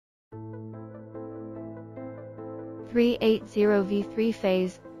380V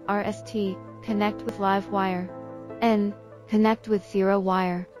 3-phase, RST, connect with live wire. N, connect with zero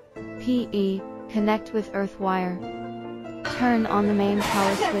wire. PE, connect with earth wire. Turn on the main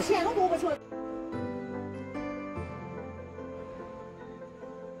power switch.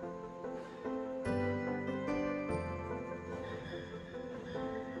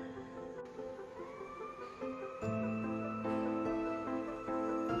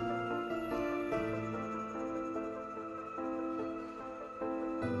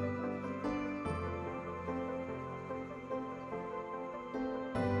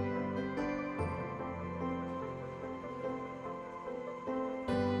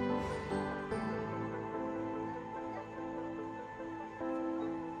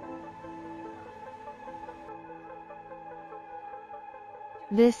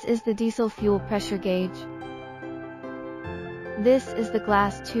 This is the diesel fuel pressure gauge. This is the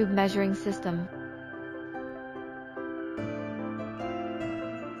glass tube measuring system.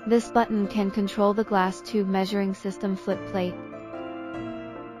 This button can control the glass tube measuring system flip plate.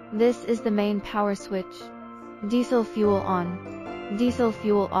 This is the main power switch. Diesel fuel on. Diesel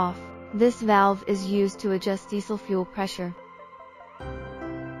fuel off. This valve is used to adjust diesel fuel pressure.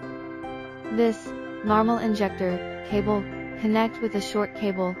 This, normal injector, cable, connect with a short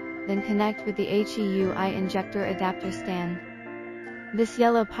cable, then connect with the HEUI injector adapter stand. This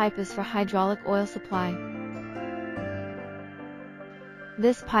yellow pipe is for hydraulic oil supply.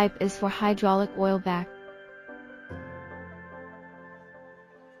 This pipe is for hydraulic oil back.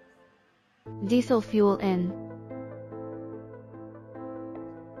 Diesel fuel in.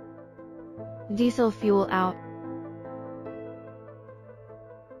 Diesel fuel out.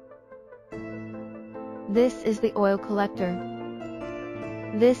 This is the oil collector.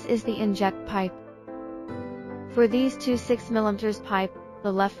 This is the inject pipe. For these two 6mm pipe,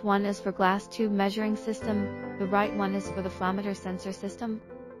 the left one is for glass tube measuring system, the right one is for the flowmeter sensor system.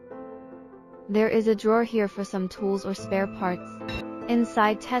 There is a drawer here for some tools or spare parts.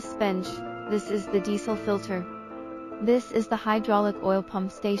 Inside test bench, this is the diesel filter. This is the hydraulic oil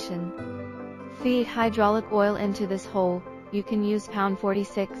pump station. Feed hydraulic oil into this hole, you can use pound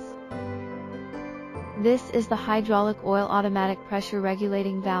 46. This is the hydraulic oil automatic pressure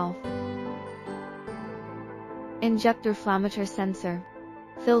regulating valve. Injector flowmeter sensor.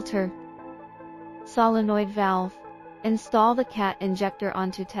 Filter. Solenoid valve. Install the CAT injector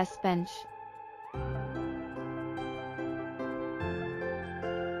onto test bench.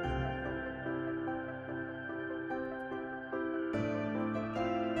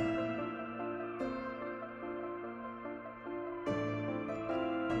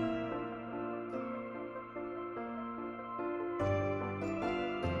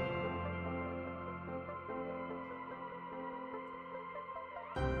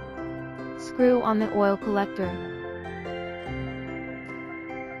 Screw on the oil collector.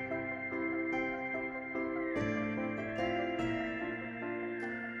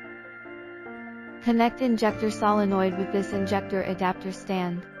 Connect injector solenoid with this injector adapter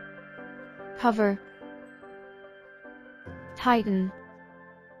stand. Cover. Tighten.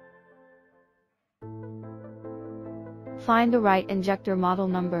 Find the right injector model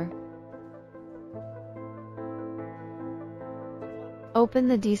number. Open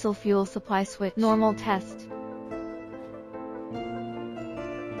the diesel fuel supply switch. Normal test.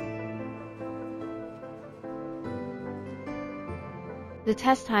 The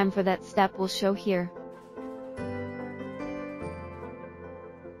test time for that step will show here.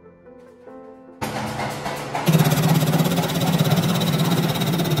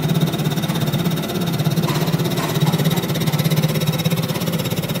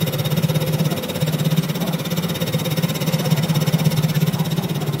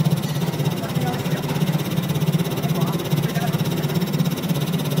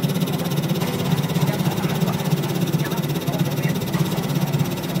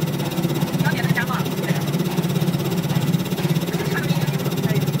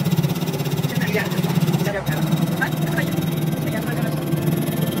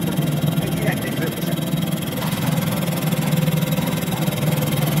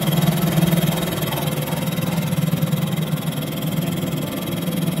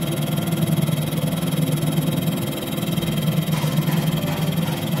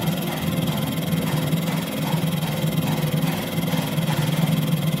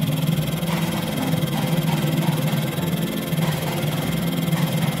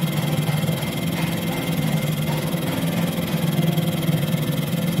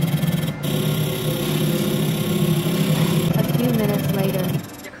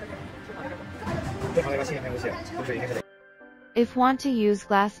 If want to use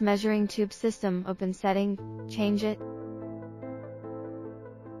glass measuring tube system, open setting, change it.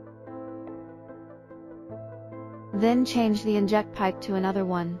 Then change the inject pipe to another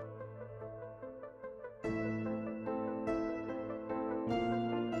one.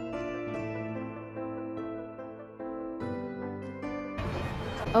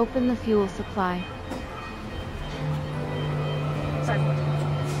 Open the fuel supply.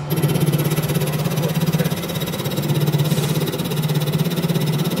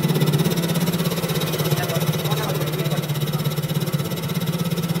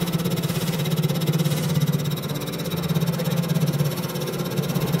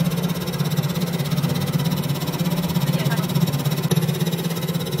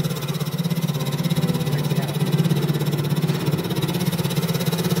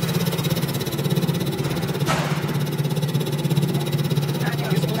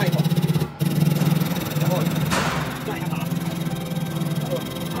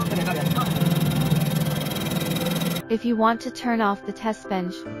 If you want to turn off the test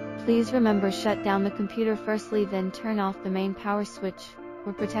bench, please remember shut down the computer firstly, then turn off the main power switch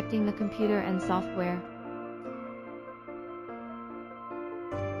for protecting the computer and software.